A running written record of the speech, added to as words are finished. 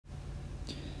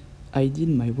I did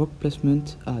my work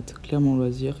placement at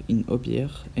Clermont-Loisirs in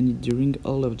Aubière and it during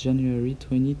all of January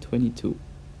 2022.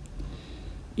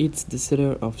 It's the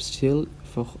seller of steel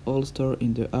for all stores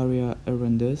in the area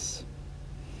around us.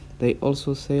 They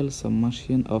also sell some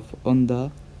machines of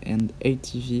Honda and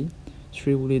ATV,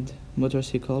 three-wheeled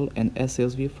motorcycle and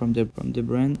SLV from the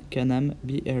brand Can-Am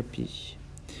BRP.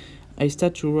 I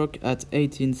start to work at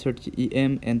 18:30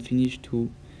 am and finish to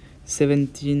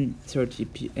 17:30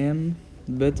 pm,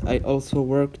 but I also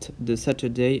worked the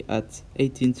Saturday at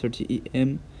 18:30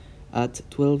 am at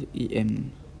 12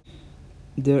 am.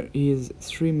 There is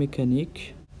 3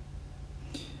 mechanics,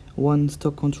 1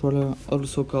 stock controller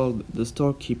also called the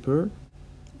storekeeper,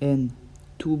 and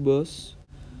 2 boss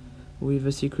with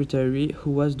a secretary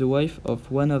who was the wife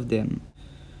of one of them.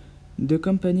 The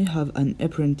company have an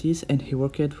apprentice and he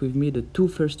worked with me the 2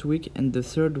 first week and the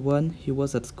third one he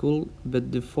was at school,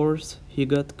 but the fourth he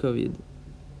got COVID.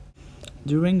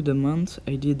 During the month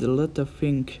I did a lot of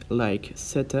things like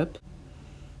setup,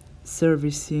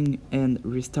 servicing and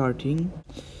restarting.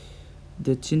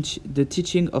 The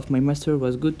teaching of my master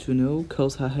was good to know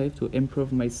cause I have to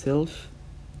improve myself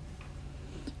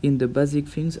in the basic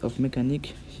things of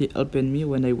mechanic. He helped me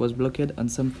when I was blocked on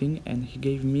something and he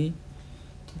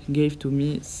gave to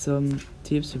me some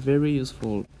tips very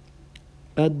useful.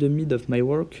 At the mid of my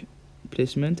work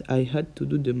placement I had to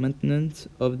do the maintenance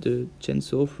of the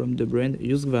chainsaw from the brand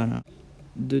Husqvarna.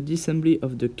 The disassembly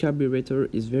of the carburetor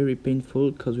is very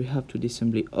painful because we have to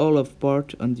disassemble all of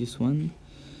part on this one.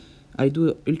 I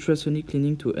do ultrasonic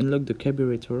cleaning to unlock the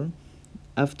carburetor.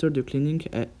 After the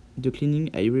cleaning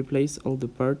I replace all the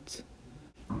parts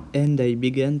and I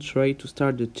began try to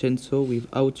start the chainsaw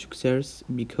without success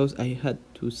because I had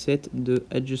to set the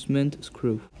adjustment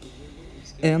screw.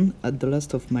 And at the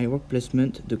last of my work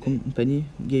placement, the company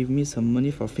gave me some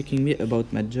money for thinking me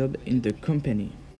about my job in the company.